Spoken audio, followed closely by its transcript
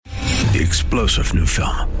the explosive new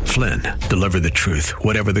film, Flynn, deliver the truth,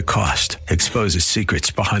 whatever the cost, exposes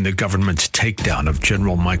secrets behind the government's takedown of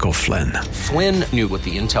General Michael Flynn. Flynn knew what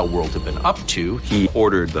the intel world had been up to. He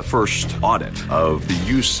ordered the first audit of the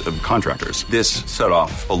use of contractors. This set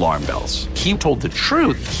off alarm bells. He told the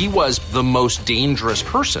truth. He was the most dangerous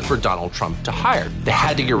person for Donald Trump to hire. They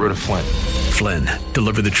had to get rid of Flynn. Flynn,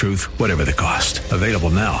 deliver the truth, whatever the cost. Available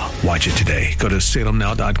now. Watch it today. Go to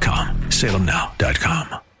salemnow.com.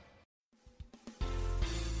 salemnow.com.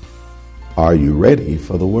 Are you ready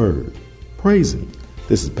for the word? Praise Him.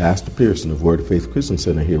 This is Pastor Pearson of Word of Faith Christian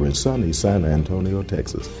Center here in sunny San Antonio,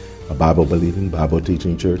 Texas, a Bible-believing,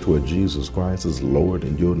 Bible-teaching church where Jesus Christ is Lord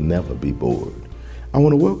and you'll never be bored. I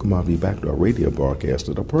want to welcome all of you back to our radio broadcast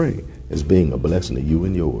that I pray is being a blessing to you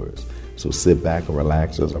and yours. So sit back and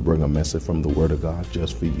relax as I bring a message from the Word of God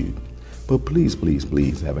just for you. But please, please,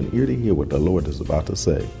 please have an ear to hear what the Lord is about to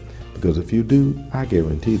say, because if you do, I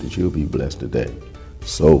guarantee that you'll be blessed today.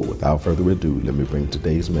 So, without further ado, let me bring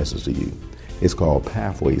today's message to you. It's called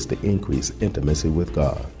Pathways to Increase Intimacy with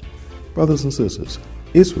God. Brothers and sisters,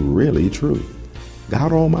 it's really true.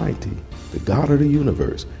 God Almighty, the God of the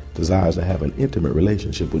universe, desires to have an intimate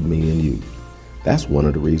relationship with me and you. That's one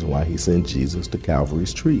of the reasons why He sent Jesus to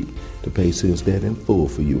Calvary's tree, to pay sin's debt in full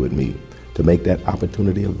for you and me, to make that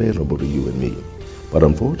opportunity available to you and me. But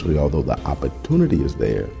unfortunately, although the opportunity is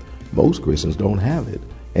there, most Christians don't have it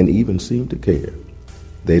and even seem to care.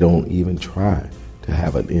 They don't even try to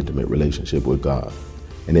have an intimate relationship with God.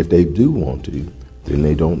 And if they do want to, then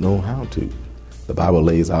they don't know how to. The Bible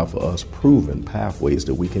lays out for us proven pathways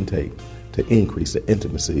that we can take to increase the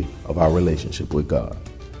intimacy of our relationship with God.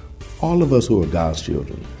 All of us who are God's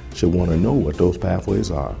children should want to know what those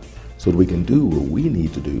pathways are so that we can do what we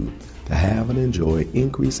need to do to have and enjoy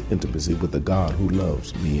increased intimacy with the God who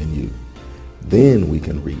loves me and you. Then we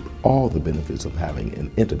can reap all the benefits of having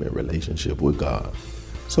an intimate relationship with God.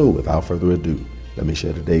 So without further ado, let me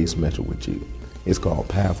share today's message with you. It's called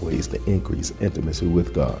Pathways to Increase Intimacy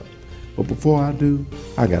with God. But before I do,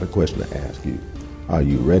 I got a question to ask you. Are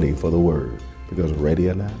you ready for the word? Because ready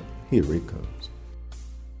or not, here it comes.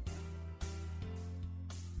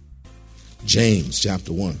 James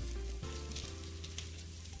chapter 1.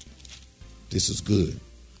 This is good.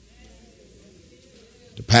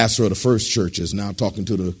 The pastor of the first church is now talking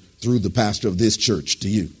through the pastor of this church to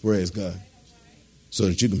you. Praise God. So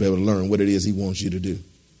that you can be able to learn what it is he wants you to do.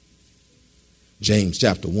 James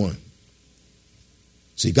chapter 1.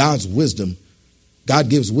 See, God's wisdom, God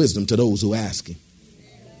gives wisdom to those who ask Him.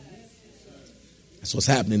 That's what's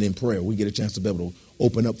happening in prayer. We get a chance to be able to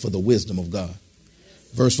open up for the wisdom of God.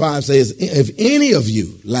 Verse 5 says, if any of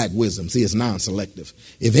you lack wisdom, see, it's non-selective.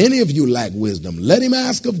 If any of you lack wisdom, let him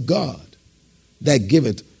ask of God, that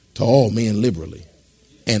giveth to all men liberally,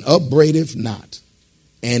 and upbraideth not,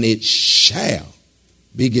 and it shall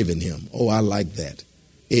be given him. Oh, I like that.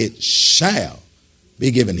 It shall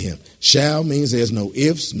be given him. Shall means there's no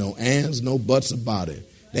ifs, no ands, no buts about it.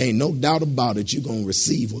 There ain't no doubt about it. You're going to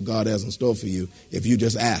receive what God has in store for you if you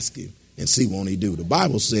just ask Him and see what He do. The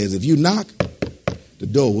Bible says if you knock, the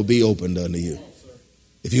door will be opened unto you.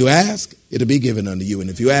 If you ask, it'll be given unto you. And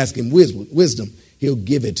if you ask Him wisdom, He'll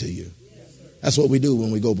give it to you. That's what we do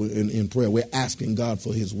when we go in prayer. We're asking God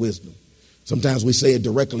for His wisdom. Sometimes we say it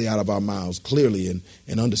directly out of our mouths, clearly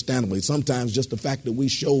and understandably. Sometimes just the fact that we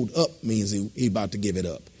showed up means he about to give it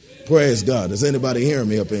up. Praise God. Is anybody hearing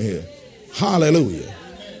me up in here? Hallelujah.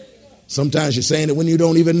 Sometimes you're saying it when you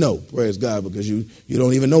don't even know. Praise God, because you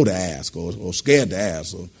don't even know to ask or scared to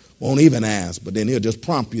ask or won't even ask. But then He'll just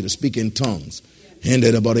prompt you to speak in tongues. You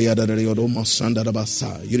didn't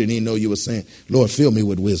even know you were saying, Lord, fill me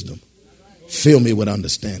with wisdom. Fill me with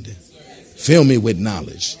understanding. Fill me with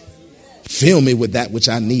knowledge. Fill me with that which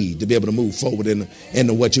I need to be able to move forward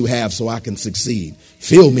into what you have so I can succeed.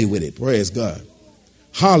 Fill me with it. Praise God.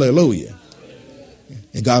 Hallelujah.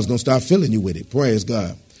 And God's going to start filling you with it. Praise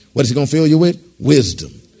God. What is He going to fill you with?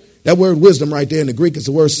 Wisdom. That word wisdom right there in the Greek is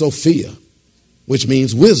the word Sophia, which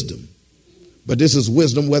means wisdom. But this is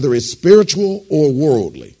wisdom whether it's spiritual or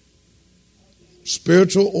worldly.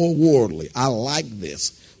 Spiritual or worldly. I like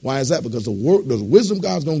this. Why is that? Because the wisdom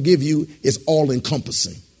God's going to give you is all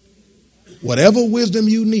encompassing. Whatever wisdom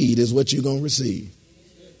you need is what you're going to receive.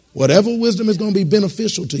 Whatever wisdom is going to be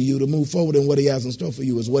beneficial to you to move forward in what He has in store for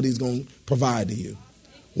you is what He's going to provide to you.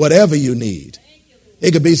 Whatever you need.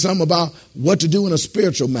 It could be something about what to do in a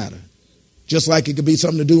spiritual matter, just like it could be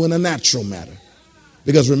something to do in a natural matter.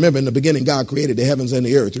 Because remember, in the beginning, God created the heavens and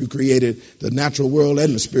the earth. He created the natural world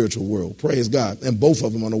and the spiritual world. Praise God. And both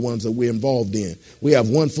of them are the ones that we're involved in. We have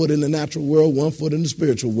one foot in the natural world, one foot in the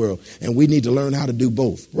spiritual world. And we need to learn how to do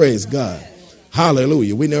both. Praise God.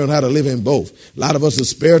 Hallelujah. We learn how to live in both. A lot of us are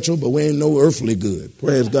spiritual, but we ain't no earthly good.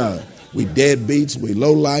 Praise God. We deadbeats. We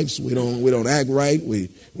low lifes. We don't act right.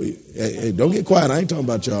 Hey, don't get quiet. I ain't talking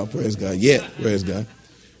about y'all. Praise God. Yet. Praise God.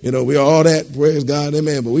 You know, we are all that. Praise God.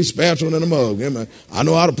 Amen. But we spiritual in the mug. Amen. I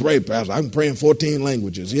know how to pray, Pastor. I can pray in 14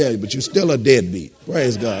 languages. Yeah, but you're still a deadbeat.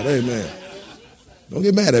 Praise God. Amen. Don't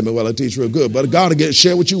get mad at me while I teach real good. But God will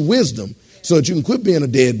share with you wisdom so that you can quit being a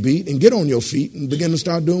deadbeat and get on your feet and begin to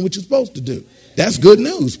start doing what you're supposed to do. That's good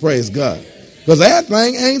news, praise God. Because that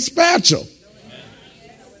thing ain't spiritual.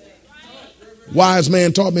 Wise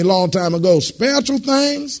man taught me a long time ago, spiritual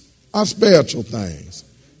things are spiritual things.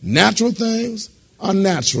 Natural things are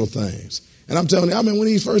natural things. And I'm telling you, I mean, when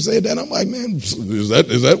he first said that, I'm like, man, is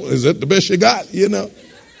that the best you got? You know?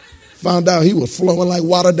 Found out he was flowing like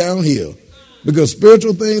water downhill. Because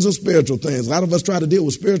spiritual things are spiritual things. A lot of us try to deal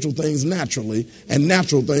with spiritual things naturally and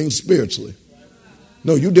natural things spiritually.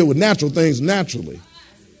 No, you deal with natural things naturally.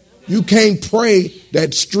 You can't pray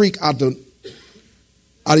that streak out of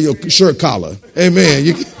your shirt collar. Amen.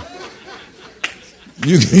 You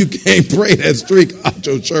can't pray that streak out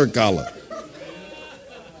your shirt collar.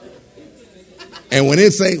 And when I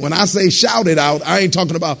say shout it out, I ain't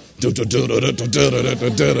talking about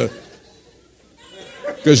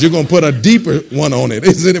because you're going to put a deeper one on it.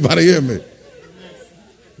 Is anybody hear me?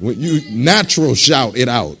 When you natural shout it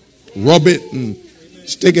out, rub it and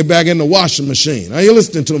stick it back in the washing machine. Are you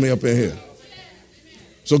listening to me up in here?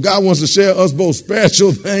 So God wants to share us both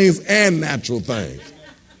spiritual things and natural things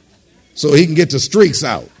so he can get the streaks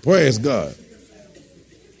out. Praise God.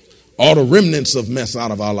 All the remnants of mess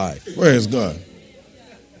out of our life. Praise God.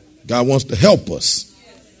 God wants to help us.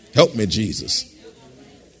 Help me, Jesus.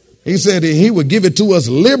 He said that he would give it to us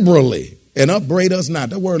liberally and upbraid us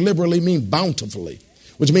not. That word liberally means bountifully,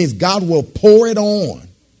 which means God will pour it on,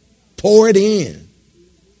 pour it in.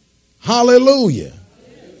 Hallelujah.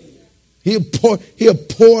 He'll pour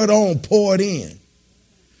it on, pour it in.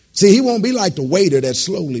 See, he won't be like the waiter that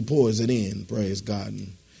slowly pours it in, praise God.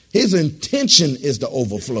 His intention is to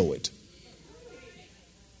overflow it.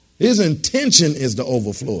 His intention is to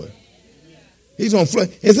overflow it. He's going to flow.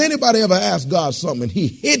 Has anybody ever asked God something and he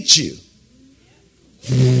hit you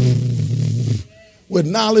with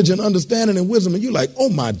knowledge and understanding and wisdom and you're like, oh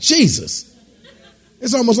my Jesus.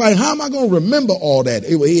 It's almost like, how am I going to remember all that?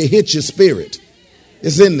 It hit your spirit.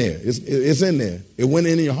 It's in there. It's in there. It went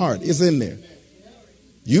in your heart. It's in there.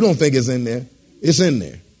 You don't think it's in there. It's in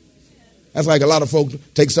there. That's like a lot of folks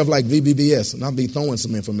take stuff like VBBS, and I'll be throwing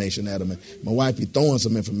some information at them. And my wife be throwing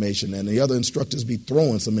some information, and the other instructors be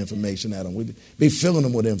throwing some information at them. We be filling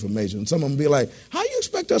them with information. And some of them be like, how you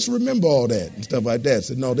expect us to remember all that? And stuff like that. I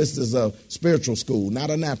said, no, this is a spiritual school, not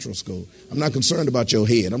a natural school. I'm not concerned about your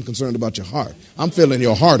head. I'm concerned about your heart. I'm filling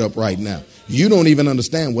your heart up right now. You don't even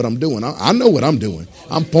understand what I'm doing. I know what I'm doing.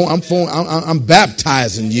 I'm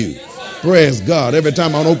baptizing you. Praise God. Every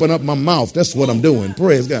time I open up my mouth, that's what I'm doing.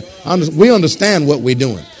 Praise God. We understand what we're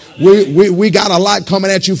doing. We got a lot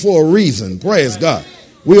coming at you for a reason. Praise God.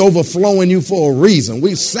 We overflowing you for a reason.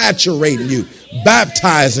 We saturating you,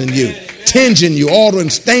 baptizing you, tinging you,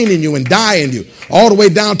 altering, staining you, and dyeing you, all the way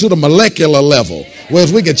down to the molecular level.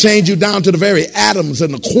 Whereas we can change you down to the very atoms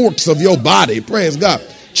and the quarks of your body. Praise God.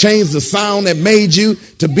 Change the sound that made you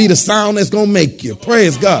to be the sound that's going to make you.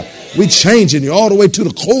 Praise God. We changing you all the way to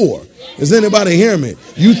the core. Does anybody hear me?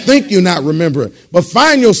 You think you're not remembering, but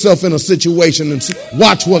find yourself in a situation and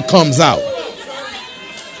watch what comes out.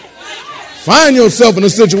 Find yourself in a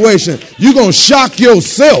situation, you're going to shock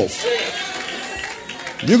yourself.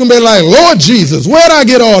 You're going to be like, Lord Jesus, where'd I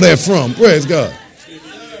get all that from? Praise God.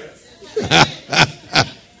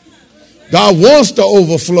 God wants to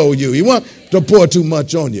overflow you. He wants to pour too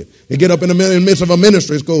much on you. You get up in the midst of a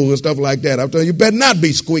ministry school and stuff like that. I'm telling you, you better not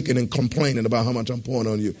be squeaking and complaining about how much I'm pouring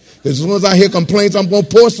on you. Because as soon as I hear complaints, I'm going to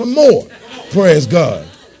pour some more. Praise God.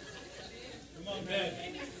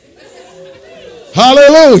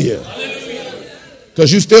 Hallelujah.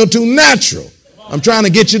 Because you're still too natural. I'm trying to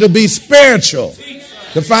get you to be spiritual.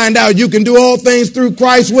 To find out you can do all things through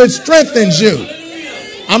Christ which strengthens you.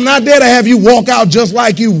 I'm not there to have you walk out just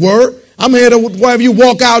like you were. I'm here to have you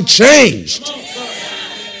walk out changed.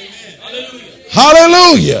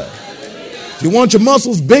 Hallelujah. If you want your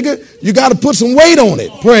muscles bigger, you got to put some weight on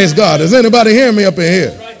it. Praise God. Does anybody hear me up in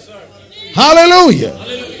here? Hallelujah.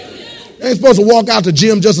 You ain't supposed to walk out the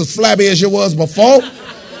gym just as flabby as you was before.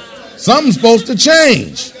 Something's supposed to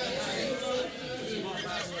change.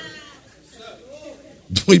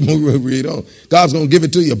 We read on. God's going to give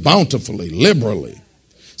it to you bountifully, liberally.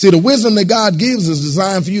 See, the wisdom that God gives is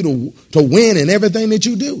designed for you to win in everything that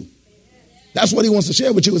you do. That's what he wants to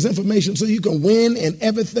share with you is information so you can win in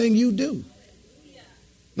everything you do.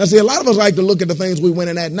 Now, see, a lot of us like to look at the things we're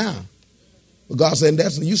winning at now. But God said,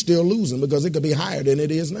 you're still losing because it could be higher than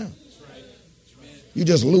it is now. You're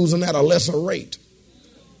just losing at a lesser rate.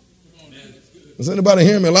 Does anybody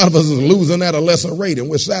hear me? A lot of us is losing at a lesser rate, and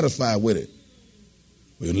we're satisfied with it.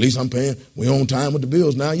 Well, at least I'm paying. We're on time with the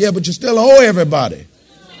bills now. Yeah, but you still owe everybody.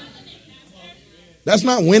 That's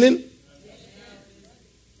not winning.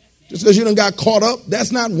 Just because you done got caught up,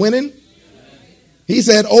 that's not winning. He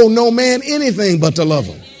said, owe no man anything but to love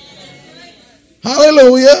him.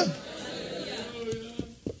 Hallelujah.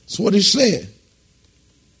 That's what he said.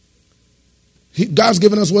 God's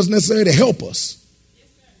given us what's necessary to help us.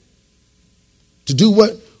 To do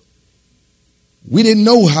what we didn't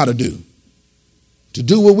know how to do. To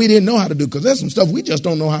do what we didn't know how to do. Because there's some stuff we just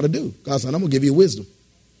don't know how to do. God said, I'm going to give you wisdom.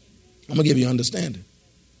 I'm going to give you understanding.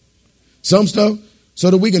 Some stuff so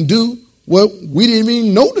that we can do what we didn't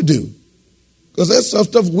even know to do. Because there's some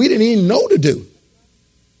stuff we didn't even know to do.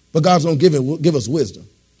 But God's going to give us wisdom.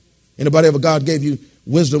 Anybody ever God gave you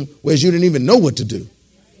wisdom whereas you didn't even know what to do?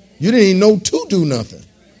 You didn't even know to do nothing.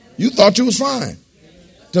 You thought you was fine.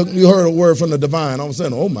 You heard a word from the divine. All of a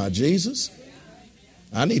sudden, oh my Jesus,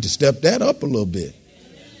 I need to step that up a little bit.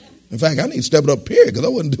 In fact, I need to step it up period because I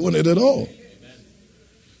wasn't doing it at all.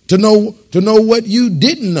 To know what you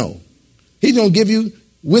didn't know. He's going to give you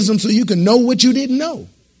wisdom so you can know what you didn't know.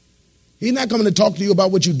 He's not coming to talk to you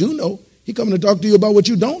about what you do know. He's coming to talk to you about what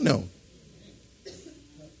you don't know.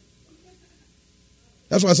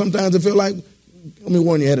 That's why sometimes I feel like, let me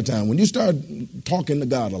warn you ahead of time, when you start talking to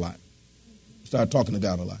God a lot, he's going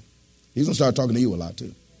to start talking to you a lot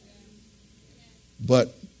too.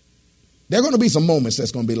 But there are going to be some moments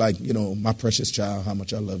that's going to be like, my precious child, how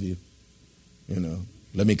much I love you.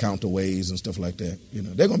 Let me count the ways and stuff like that.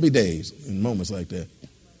 There are going to be days and moments like that.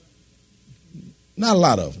 Not a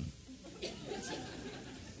lot of them.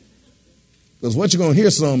 Because what you're going to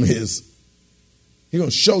hear some is, he's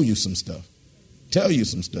going to show you some stuff. Tell you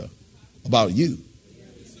some stuff about you.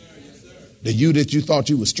 The you that you thought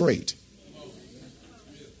you were straight.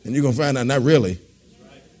 And you're going to find out not really.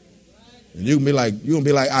 And you're going to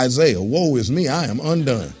be like Isaiah. Woe is me, I am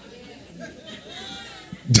undone.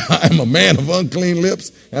 I am a man of unclean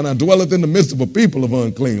lips, and I dwelleth in the midst of a people of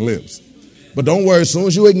unclean lips. But don't worry, as soon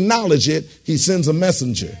as you acknowledge it, he sends a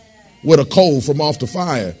messenger with a coal from off the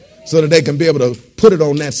fire so that they can be able to put it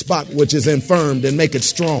on that spot which is infirmed and make it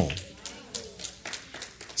strong.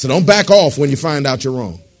 So don't back off when you find out you're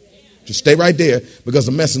wrong. Just stay right there because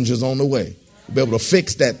the messenger's on the way. You'll be able to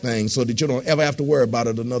fix that thing so that you don't ever have to worry about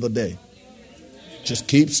it another day. Just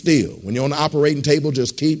keep still. When you're on the operating table,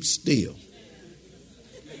 just keep still.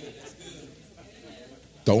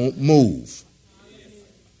 Don't move.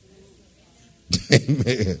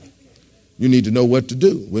 Amen. You need to know what to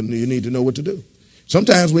do. You need to know what to do.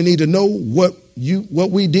 Sometimes we need to know what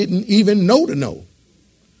we didn't even know to know.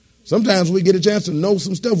 Sometimes we get a chance to know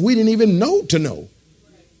some stuff we didn't even know to know.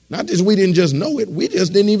 Not just we didn't just know it, we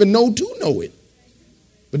just didn't even know to know it.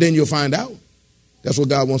 But then you'll find out. That's what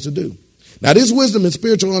God wants to do. Now, this wisdom and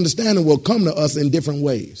spiritual understanding will come to us in different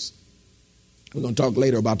ways. We're going to talk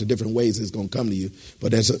later about the different ways it's going to come to you,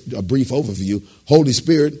 but that's a brief overview. Holy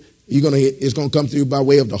Spirit, it's going to come to you by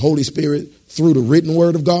way of the Holy Spirit through the written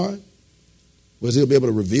word of God, where he'll be able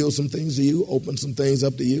to reveal some things to you, open some things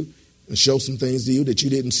up to you, and show some things to you that you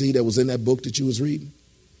didn't see that was in that book that you was reading.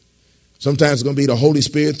 Sometimes it's going to be the Holy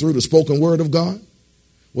Spirit through the spoken word of God,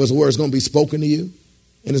 where the word is going to be spoken to you,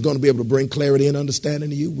 and it's going to be able to bring clarity and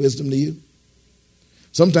understanding to you, wisdom to you.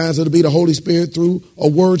 Sometimes it'll be the Holy Spirit through a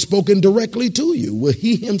word spoken directly to you, where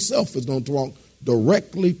he himself is going to talk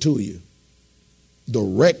directly to you.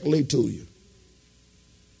 Directly to you.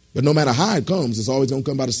 But no matter how it comes, it's always going to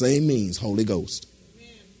come by the same means, Holy Ghost.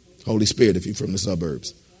 Holy Spirit, if you're from the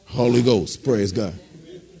suburbs. Holy Ghost, praise God.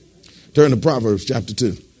 Turn to Proverbs chapter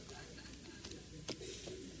 2.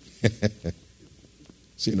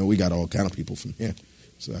 So, we got all kind of people from here.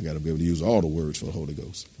 So I got to be able to use all the words for the Holy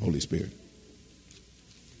Ghost, Holy Spirit.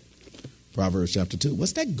 Proverbs chapter 2.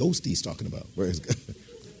 What's that ghost he's talking about? Where is God?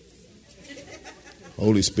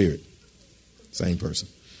 Holy Spirit. Same person.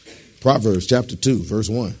 Proverbs chapter 2, verse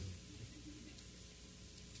 1.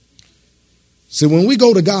 See, when we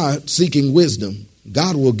go to God seeking wisdom,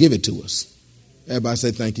 God will give it to us. Everybody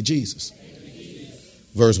say, thank you, Jesus.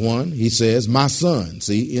 Verse 1, he says, my son,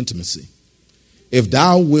 see, intimacy. If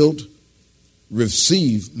thou wilt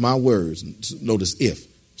receive my words, notice if,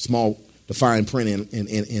 small, the fine print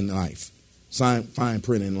in life. Fine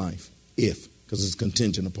print in life, if, because it's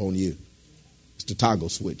contingent upon you. It's the toggle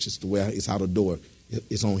switch. It's how the door,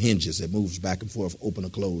 it's on hinges. It moves back and forth, open or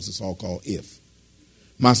close. It's all called if.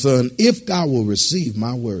 My son, if thou will receive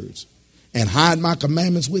my words and hide my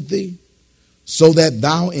commandments with thee, so that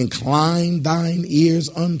thou incline thine ears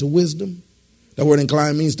unto wisdom. That word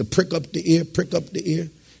incline means to prick up the ear, prick up the ear.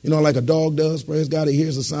 You know, like a dog does, praise God, he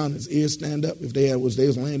hears a sound, his ears stand up. If they was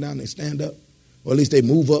laying down, they stand up. Or at least they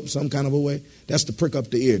move up some kind of a way. That's to prick up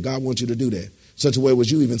the ear. God wants you to do that. Such a way where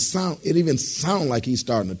you even sound like he's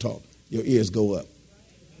starting to talk. Your ears go up.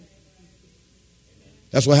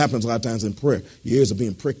 That's what happens a lot of times in prayer. Your ears are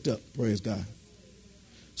being pricked up, praise God.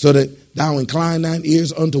 So that thou incline thine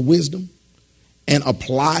ears unto wisdom and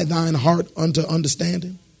apply thine heart unto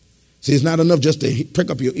understanding. See, it's not enough just to prick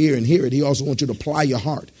up your ear and hear it. He also wants you to apply your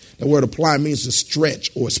heart. The word apply means to stretch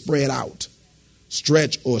or spread out.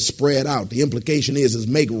 Stretch or spread out. The implication is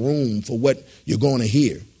make room for what you're going to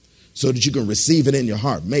hear so that you can receive it in your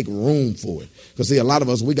heart. Make room for it. Because see, a lot of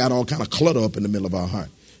us, we got all kind of clutter up in the middle of our heart.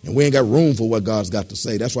 And we ain't got room for what God's got to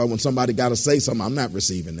say. That's why when somebody got to say something, I'm not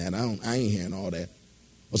receiving that. I ain't hearing all that.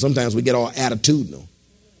 Or sometimes we get all attitudinal.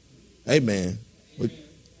 Amen. We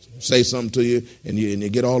say something to you and you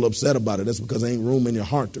get all upset about it. That's because there ain't room in your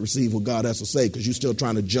heart to receive what God has to say because you're still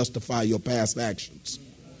trying to justify your past actions.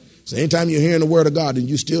 So anytime you're hearing the word of God and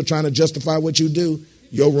you're still trying to justify what you do,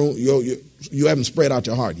 you haven't spread out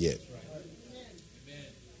your heart yet.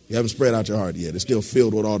 You haven't spread out your heart yet. It's still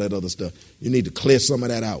filled with all that other stuff. You need to clear some of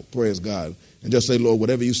that out, praise God. And just say, Lord,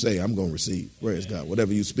 whatever you say, I'm going to receive. Praise God.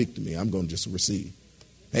 Whatever you speak to me, I'm going to just receive.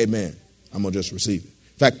 Amen. I'm going to just receive it.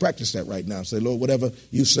 In fact, practice that right now. Say, Lord, whatever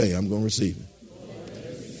you say, I'm going to receive it.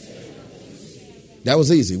 That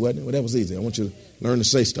was easy, wasn't it? Well, that was easy. I want you to learn to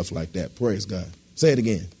say stuff like that. Praise God. Say it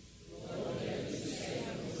again.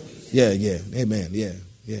 Yeah. Amen. Yeah.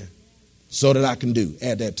 So that I can do.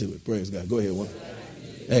 Add that to it. Praise God. Go ahead. One.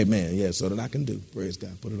 Amen. Yeah, so that I can do. Praise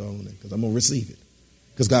God. Put it all in there because I'm going to receive it.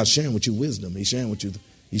 Because God's sharing with you wisdom. He's sharing with you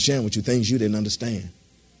things you didn't understand.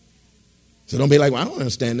 So don't be like, well, I don't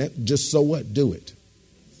understand that. Just so what? Do it.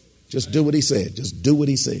 Just do what he said. Just do what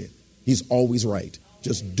he said. He's always right.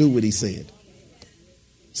 Just do what he said.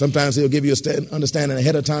 Sometimes he'll give you an understanding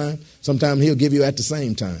ahead of time. Sometimes he'll give you at the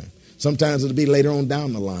same time. Sometimes it'll be later on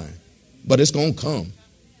down the line. But it's going to come.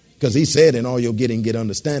 Because he said in all you're getting, get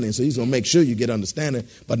understanding. So he's going to make sure you get understanding,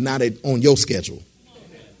 but not on your schedule.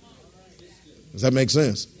 Does that make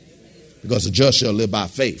sense? Because the just shall live by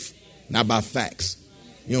faith, not by facts.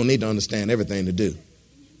 You don't need to understand everything to do.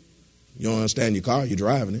 You don't understand your car, you're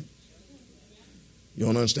driving it. You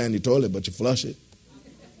don't understand your toilet, but you flush it.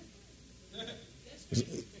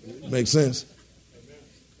 Makes sense?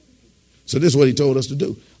 So this is what he told us to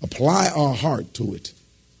do. Apply our heart to it.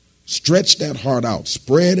 Stretch that heart out.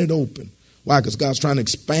 Spread it open. Why? Because God's trying to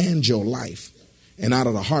expand your life. And out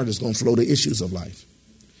of the heart is going to flow the issues of life.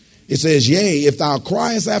 It says, yea, if thou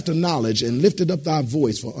criest after knowledge and lifted up thy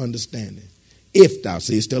voice for understanding. If thou,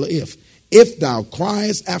 see, it's still an if. If thou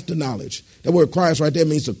criest after knowledge. That word criest right there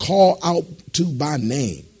means to call out to by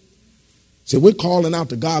name. See, we're calling out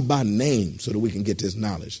to God by name so that we can get this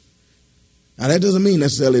knowledge. Now, that doesn't mean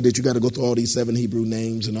necessarily that you got to go through all these 7 Hebrew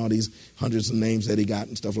names and all these hundreds of names that he got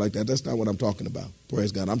and stuff like that. That's not what I'm talking about.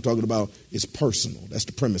 Praise God. I'm talking about it's personal. That's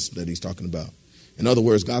the premise that he's talking about. In other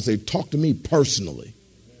words, God said, talk to me personally.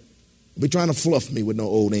 Don't be trying to fluff me with no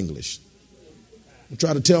old English. Don't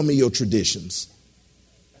try to tell me your traditions.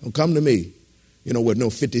 Don't come to me, with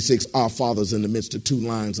no 56 Our Fathers in the midst of 2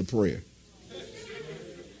 lines of prayer.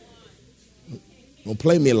 Don't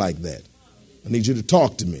play me like that. I need you to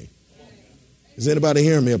talk to me. Is anybody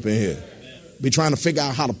hearing me up in here? Be trying to figure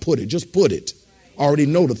out how to put it. Just put it. Already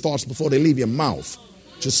know the thoughts before they leave your mouth.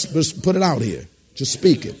 Just put it out here. Just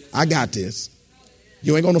speak it. I got this.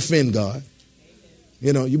 You ain't going to offend God.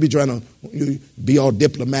 You be trying to be all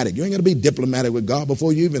diplomatic. You ain't going to be diplomatic with God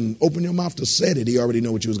before you even open your mouth to say it. He already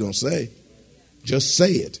know what you was going to say. Just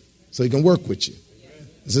say it so he can work with you.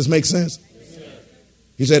 Does this make sense?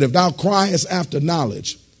 He said, if thou criest after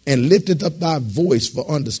knowledge and lifted up thy voice for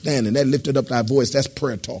understanding. That lifted up thy voice, that's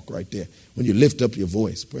prayer talk right there. When you lift up your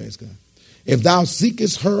voice, praise God. If thou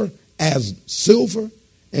seekest her as silver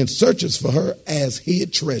and searchest for her as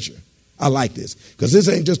hid treasure. I like this. Because this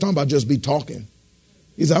ain't just talking about just be talking.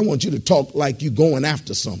 He said, I want you to talk like you going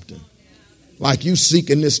after something. Like you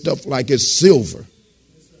seeking this stuff like it's silver.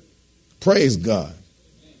 Praise God.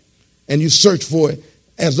 And you search for it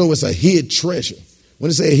as though it's a hid treasure. When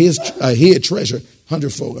it says a hid treasure,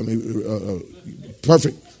 100-fold,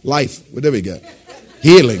 perfect life, whatever you got.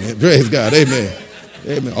 Healing, praise God, amen.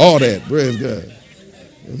 Amen, all that, praise God.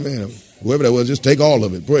 Amen. Whoever that was, just take all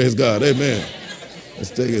of it, praise God, amen. Let's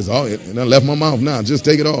take it all, and I left my mouth now, just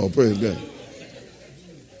take it all, praise God.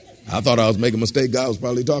 I thought I was making a mistake, God was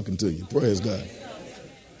probably talking to you, praise God.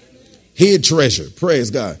 Hid treasure, praise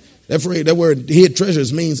God. That word hid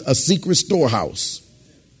treasures means a secret storehouse.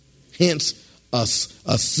 Hence, a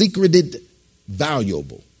secreted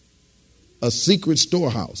valuable. A secret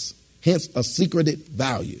storehouse. Hence, a secreted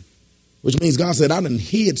value. Which means God said, I done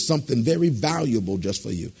hid something very valuable just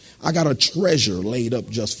for you. I got a treasure laid up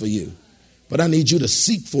just for you. But I need you to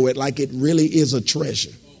seek for it like it really is a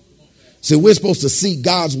treasure. See, we're supposed to seek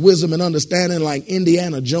God's wisdom and understanding like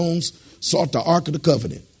Indiana Jones sought the Ark of the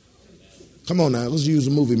Covenant. Come on now, let's use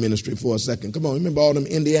the movie ministry for a second. Come on, remember all them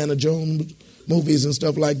Indiana Jones movies and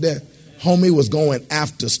stuff like that? Homie was going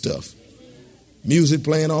after stuff. Music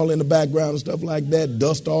playing all in the background and stuff like that.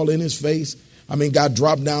 Dust all in his face. I mean, got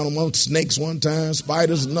dropped down among snakes one time,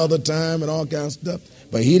 spiders another time, and all kinds of stuff.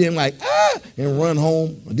 But he didn't and run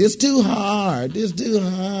home. This too hard. This too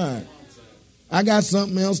hard. I got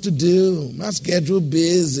something else to do. My schedule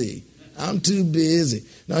busy. I'm too busy.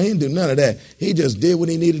 No, he didn't do none of that. He just did what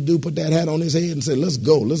he needed to do, put that hat on his head and said, let's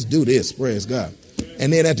go. Let's do this. Praise God.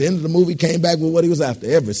 And then at the end of the movie, came back with what he was after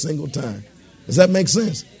every single time. Does that make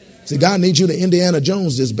sense? See, God needs you to Indiana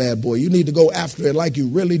Jones this bad boy. You need to go after it like you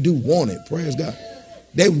really do want it. Praise God.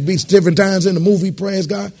 There would be different times in the movie, praise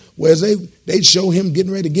God, where they'd show him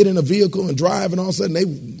getting ready to get in a vehicle and drive, and all of a sudden they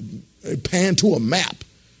pan to a map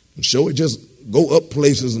and show it just go up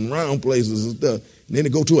places and round places and stuff. And then they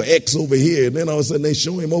go to an X over here, and then all of a sudden they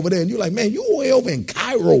show him over there, and you're like, man, you're way over in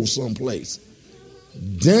Cairo someplace.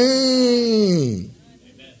 Dang.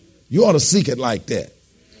 You ought to seek it like that.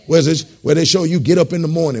 Where they show you get up in the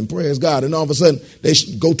morning, praise God, and all of a sudden they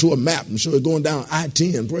go to a map and show it going down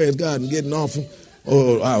I-10, praise God, and getting off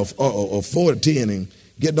or 410 and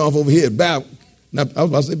getting off over here at I was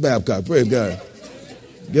about to say Babcock, praise God.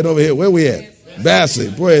 Get over here, where we at?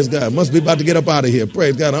 Bassett, praise God. Must be about to get up out of here,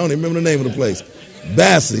 praise God. I don't even remember the name of the place.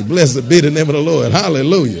 Bassett, blessed be the name of the Lord,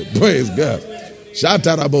 hallelujah, praise God. Shout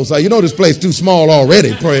out on both sides. You know this place too small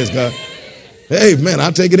already, praise God. Hey, man,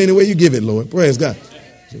 I'll take it any way you give it, Lord, praise God.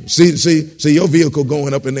 See your vehicle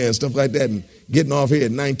going up in there and stuff like that and getting off here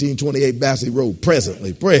at 1928 Bassett Road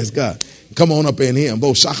presently. Praise God. Come on up in here.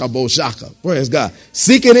 Bo shaka. Praise God.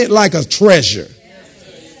 Seeking it like a treasure.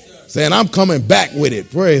 Saying, I'm coming back with it.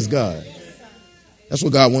 Praise God. That's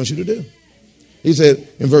what God wants you to do. He said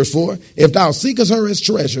in verse 4, if thou seekest her as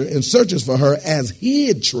treasure and searchest for her as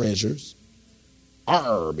hid treasures,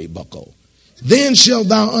 arby buckle, then shalt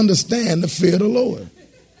thou understand the fear of the Lord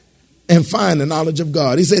and find the knowledge of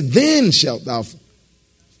God. He said, then shalt thou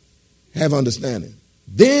have understanding.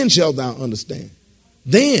 Then shalt thou understand.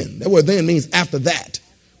 Then, that word then means after that,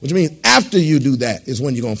 which means after you do that is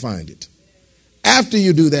when you're going to find it. After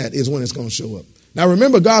you do that is when it's going to show up. Now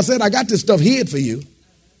remember, God said, I got this stuff hid for you,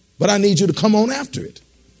 but I need you to come on after it,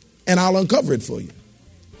 and I'll uncover it for you.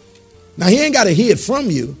 Now, he ain't got it hid from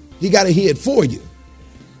you. He got it hid for you.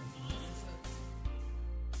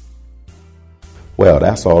 Well,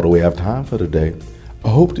 that's all that we have time for today. I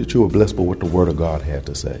hope that you were blessed by what the Word of God had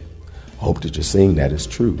to say. I hope that you're seeing that it's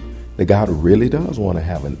true, that God really does want to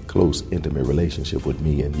have a close, intimate relationship with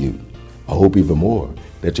me and you. I hope even more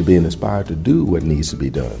that you're being inspired to do what needs to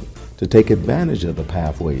be done, to take advantage of the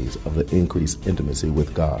pathways of the increased intimacy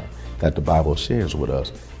with God that the Bible shares with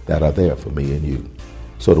us that are there for me and you,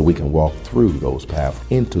 so that we can walk through those paths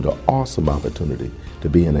into the awesome opportunity to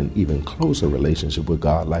be in an even closer relationship with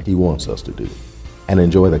God like He wants us to do, and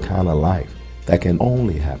enjoy the kind of life that can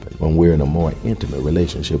only happen when we're in a more intimate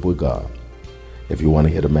relationship with God. If you want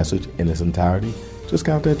to hear the message in its entirety, just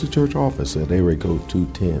contact the church office at area code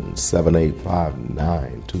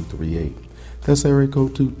 210-785-9238. That's area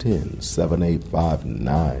code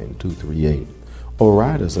 210-785-9238. Or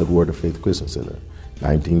write us at Word of Faith Christian Center,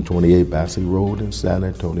 1928 Bassett Road in San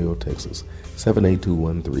Antonio, Texas,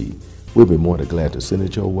 78213. We'll be more than glad to send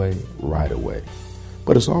it your way right away.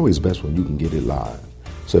 But it's always best when you can get it live.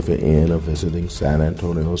 So if you're in or visiting San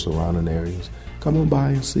Antonio or surrounding areas, come on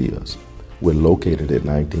by and see us. We're located at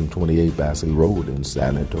 1928 Bassett Road in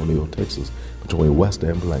San Antonio, Texas, between West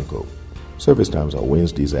and Blanco. Service times are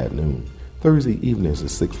Wednesdays at noon, Thursday evenings at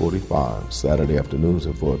 6:45, Saturday afternoons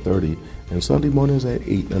at 4:30, and Sunday mornings at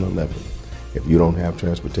 8 and 11. If you don't have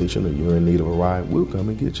transportation or you're in need of a ride, we'll come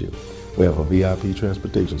and get you. We have a VIP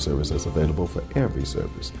transportation service that's available for every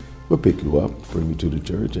service. We'll pick you up, bring you to the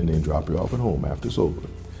church, and then drop you off at home after it's over.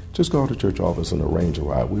 Just call the church office and arrange a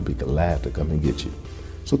ride. We'll be glad to come and get you.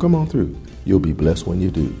 So come on through. You'll be blessed when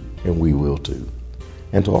you do, and we will too.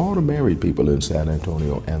 And to all the married people in San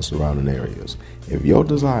Antonio and surrounding areas, if your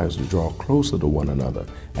desire is to draw closer to one another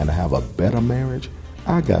and have a better marriage,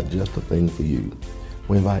 I got just the thing for you.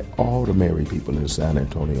 We invite all the married people in San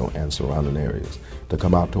Antonio and surrounding areas to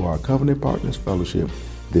come out to our Covenant Partners Fellowship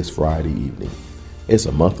this Friday evening. It's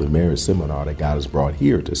a monthly marriage seminar that God has brought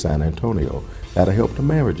here to San Antonio that'll help the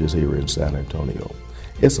marriages here in San Antonio.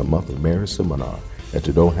 It's a monthly marriage seminar that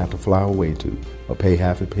you don't have to fly away to or pay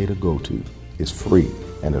half a pay to go to. It's free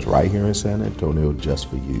and it's right here in San Antonio just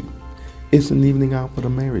for you. It's an evening out for the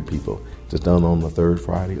married people. It's done on the third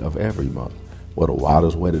Friday of every month, where the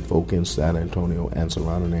wildest wedded folk in San Antonio and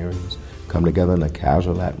surrounding areas come together in a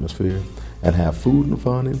casual atmosphere and have food and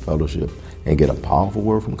fun and fellowship and get a powerful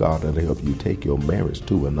word from God that'll help you take your marriage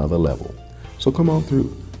to another level. So come on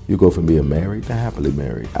through. You go from being married to happily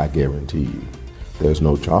married, I guarantee you. There's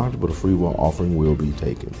no charge, but a free will offering will be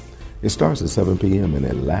taken. It starts at 7 p.m. and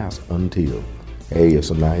it lasts until, hey,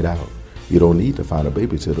 it's a night out. You don't need to find a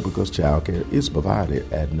babysitter because childcare is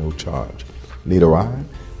provided at no charge. Need a ride?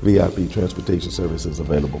 VIP transportation service is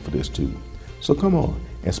available for this too. So come on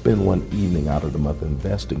and spend one evening out of the month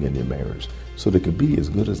investing in your marriage so that it can be as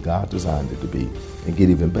good as God designed it to be and get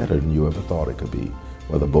even better than you ever thought it could be.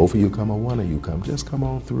 Whether both of you come or one of you come, just come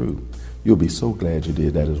on through. You'll be so glad you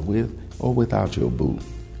did that is with or without your boo.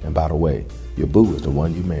 And by the way, your boo is the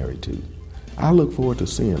one you married to. I look forward to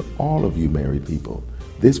seeing all of you married people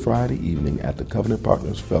this Friday evening at the Covenant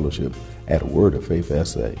Partners Fellowship at Word of Faith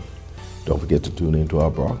SA. Don't forget to tune in to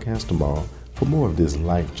our broadcast tomorrow for more of this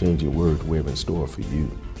life-changing word we have in store for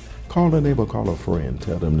you. Call a neighbor, call a friend,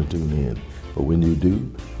 tell them to tune in. But when you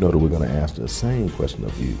do, know that we're going to ask the same question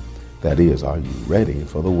of you. That is, are you ready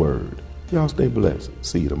for the word? Y'all stay blessed.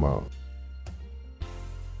 See you tomorrow.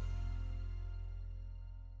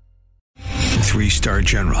 3-star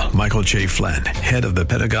General Michael J. Flynn, head of the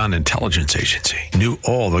Pentagon Intelligence Agency, knew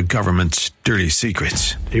all the government's dirty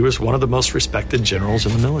secrets. He was one of the most respected generals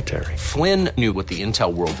in the military. Flynn knew what the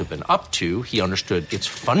intel world had been up to. He understood its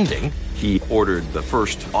funding. He ordered the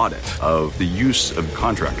first audit of the use of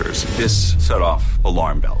contractors. This set off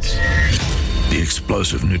alarm bells. The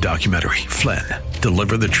explosive new documentary, Flynn,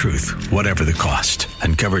 Deliver the Truth, Whatever the Cost,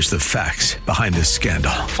 uncovers the facts behind this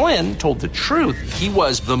scandal. Flynn told the truth. He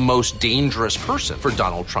was the most dangerous person for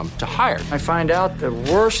Donald Trump to hire. I find out the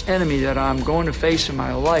worst enemy that I'm going to face in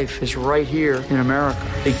my life is right here in America.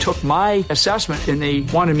 They took my assessment and they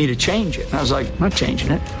wanted me to change it. And I was like, I'm not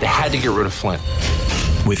changing it. They had to get rid of Flynn.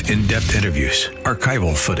 With in-depth interviews,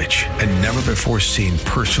 archival footage, and never-before-seen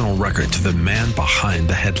personal records of the man behind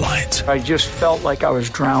the headlines. I just felt like I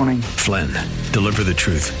was drowning. Flynn, Deliver the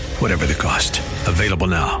Truth, Whatever the Cost. Available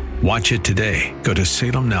now. Watch it today. Go to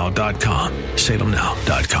salemnow.com.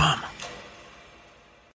 salemnow.com.